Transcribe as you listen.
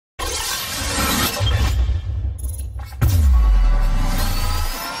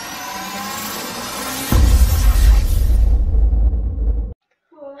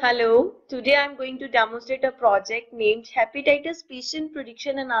Hello, today I am going to demonstrate a project named Hepatitis Patient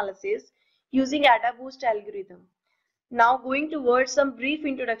Prediction Analysis using AdaBoost Algorithm. Now going towards some brief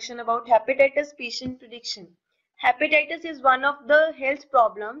introduction about hepatitis patient prediction. Hepatitis is one of the health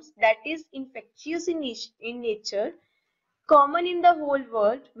problems that is infectious in nature, common in the whole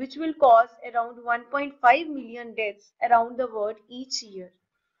world, which will cause around 1.5 million deaths around the world each year.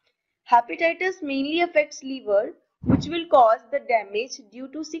 Hepatitis mainly affects liver, which will cause the damage due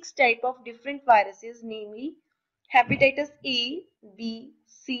to 6 types of different viruses, namely hepatitis A, B,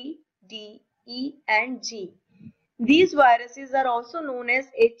 C, D, E and G. These viruses are also known as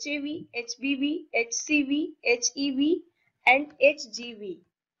HIV, HBV, HCV, HEV and HGV.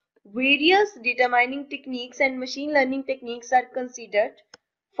 Various determining techniques and machine learning techniques are considered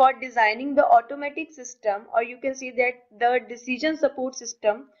for designing the automatic system, or you can say that the decision support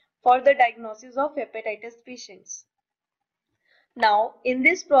system for the diagnosis of hepatitis patients. Now, in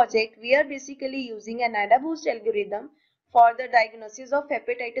this project, we are basically using an AdaBoost algorithm for the diagnosis of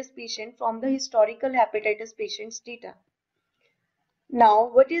hepatitis patient from the historical hepatitis patients data. Now,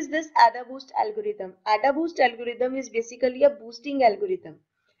 what is this AdaBoost algorithm? AdaBoost algorithm is basically a boosting algorithm.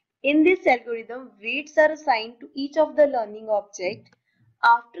 In this algorithm, weights are assigned to each of the learning object.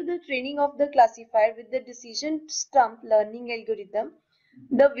 After the training of the classifier with the decision stump learning algorithm,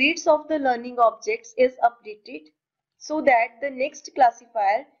 the weights of the learning objects is updated so that the next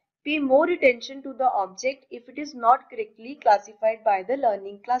classifier pay more attention to the object if it is not correctly classified by the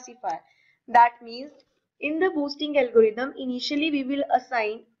learning classifier. That means in the boosting algorithm, initially we will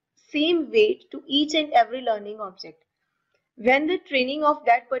assign same weight to each and every learning object. When the training of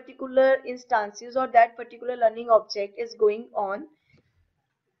that particular instances or that particular learning object is going on,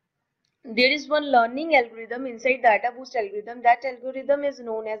 there is one learning algorithm inside the AdaBoost algorithm. That algorithm is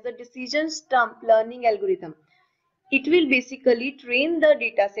known as the decision stump learning algorithm. It will basically train the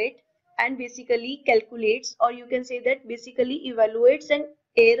dataset and basically calculates, or you can say that basically evaluates an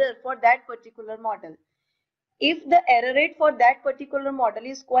error for that particular model. If the error rate for that particular model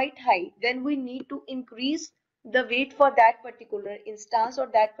is quite high, then we need to increase the weight for that particular instance or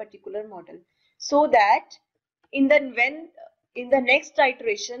that particular model, so that in the next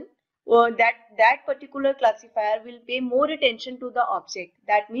iteration that particular classifier will pay more attention to the object.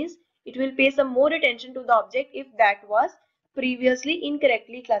 That means it will pay some more attention to the object if that was previously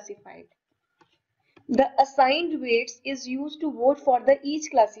incorrectly classified. The assigned weights is used to vote for the each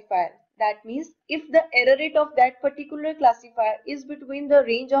classifier. That means if the error rate of that particular classifier is between the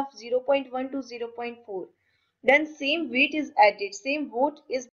range of 0.1 to 0.4, then same weight is added, same vote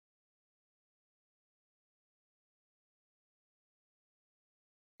is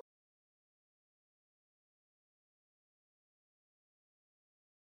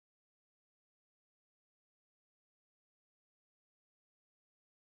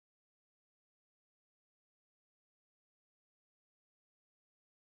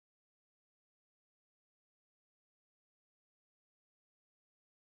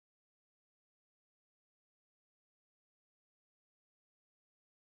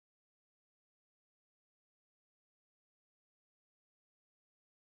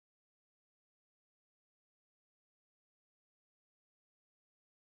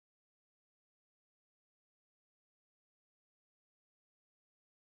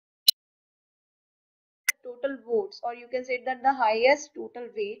total votes, or you can say that the highest total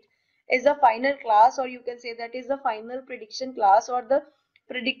weight is the final class, or you can say that is the final prediction class or the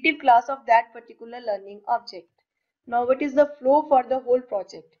predictive class of that particular learning object. Now what is the flow for the whole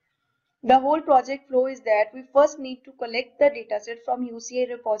project? The whole project flow is that we first need to collect the dataset from UCI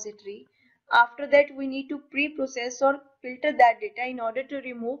repository. After that, we need to pre-process or filter that data in order to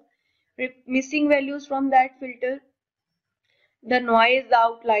remove missing values from that filter, the noise, the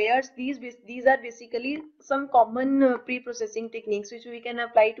outliers. These are basically some common pre-processing techniques which we can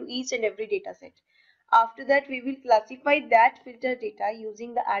apply to each and every data set. After that, we will classify that filter data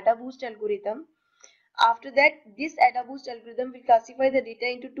using the AdaBoost algorithm. After that, this AdaBoost algorithm will classify the data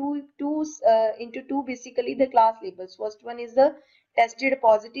into two basically the class labels. First one is the tested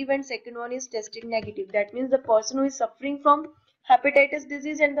positive and second one is tested negative. That means the person who is suffering from hepatitis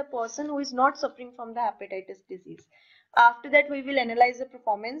disease and the person who is not suffering from the hepatitis disease. After that, we will analyze the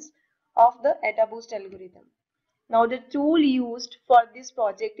performance of the AdaBoost algorithm. Now, the tool used for this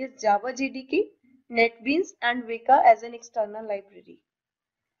project is Java JDK, NetBeans and Weka as an external library.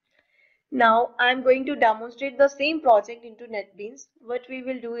 Now I am going to demonstrate the same project into NetBeans. What we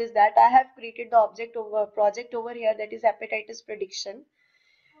will do is that I have created the project over here, that is hepatitis prediction.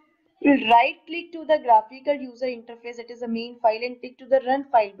 We'll right click to the graphical user interface, that is the main file, and click to the run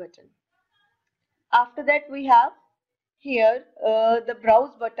file button. After that, we have here the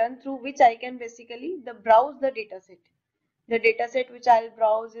browse button through which I can basically browse the dataset. The dataset which I'll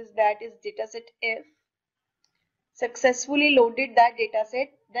browse is dataset F. Successfully loaded that dataset,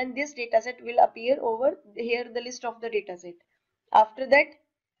 then this dataset will appear over here, the list of the dataset. After that,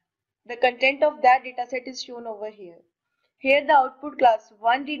 the content of that dataset is shown over here. Here the output class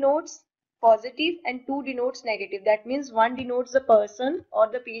 1 denotes positive and 2 denotes negative. That means 1 denotes the person or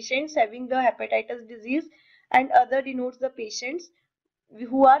the patients having the hepatitis disease, and other denotes the patients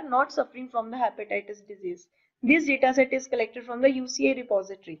who are not suffering from the hepatitis disease. This dataset is collected from the UCA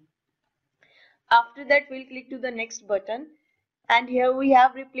repository. After that, we'll click to the next button, and here we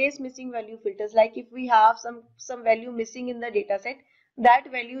have replace missing value filters. Like if we have some value missing in the dataset,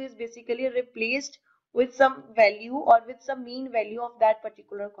 that value is basically replaced with some value or with some mean value of that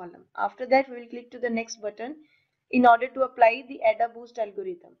particular column. After that, we will click to the next button in order to apply the AdaBoost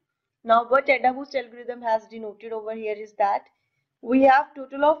algorithm. Now what AdaBoost algorithm has denoted over here is that we have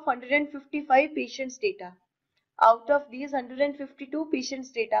total of 155 patients data. Out of these, 152 patients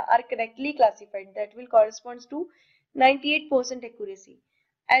data are correctly classified. That will correspond to 98% accuracy,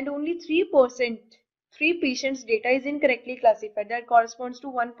 and only 3% 3 patients data is incorrectly classified. That corresponds to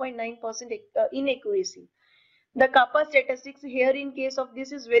 1.9% inaccuracy. The kappa statistics here in case of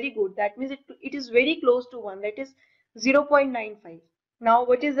this is very good. That means it is very close to 1, that is 0.95. Now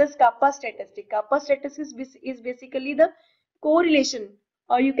what is this kappa statistic? Kappa statistics is basically the correlation,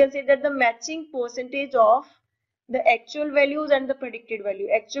 or you can say that the matching percentage of the actual values and the predicted value.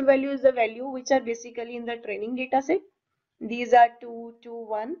 Actual value is the value which are basically in the training data set. These are 2, 2,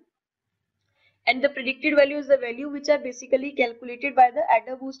 1. And the predicted value is the value which are basically calculated by the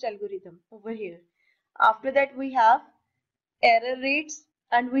AdaBoost algorithm over here. After that, we have error rates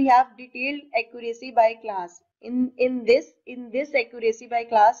and we have detailed accuracy by class. In this accuracy by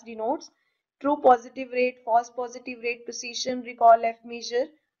class denotes true positive rate, false positive rate, precision, recall, F measure,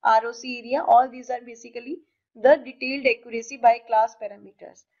 ROC area. All these are basically the detailed accuracy by class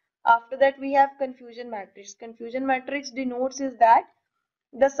parameters. After that, we have confusion matrix. Confusion matrix denotes is that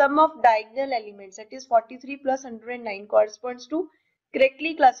the sum of diagonal elements, that is 43 plus 109, corresponds to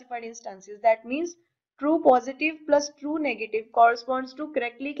correctly classified instances. That means true positive plus true negative corresponds to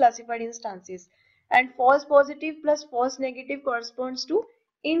correctly classified instances, and false positive plus false negative corresponds to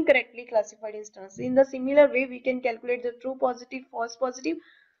incorrectly classified instances. In the similar way, we can calculate the true positive, false positive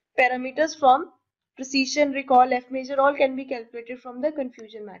parameters from precision, recall, F measure, all can be calculated from the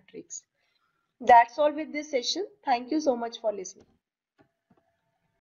confusion matrix. That's all with this session. Thank you so much for listening.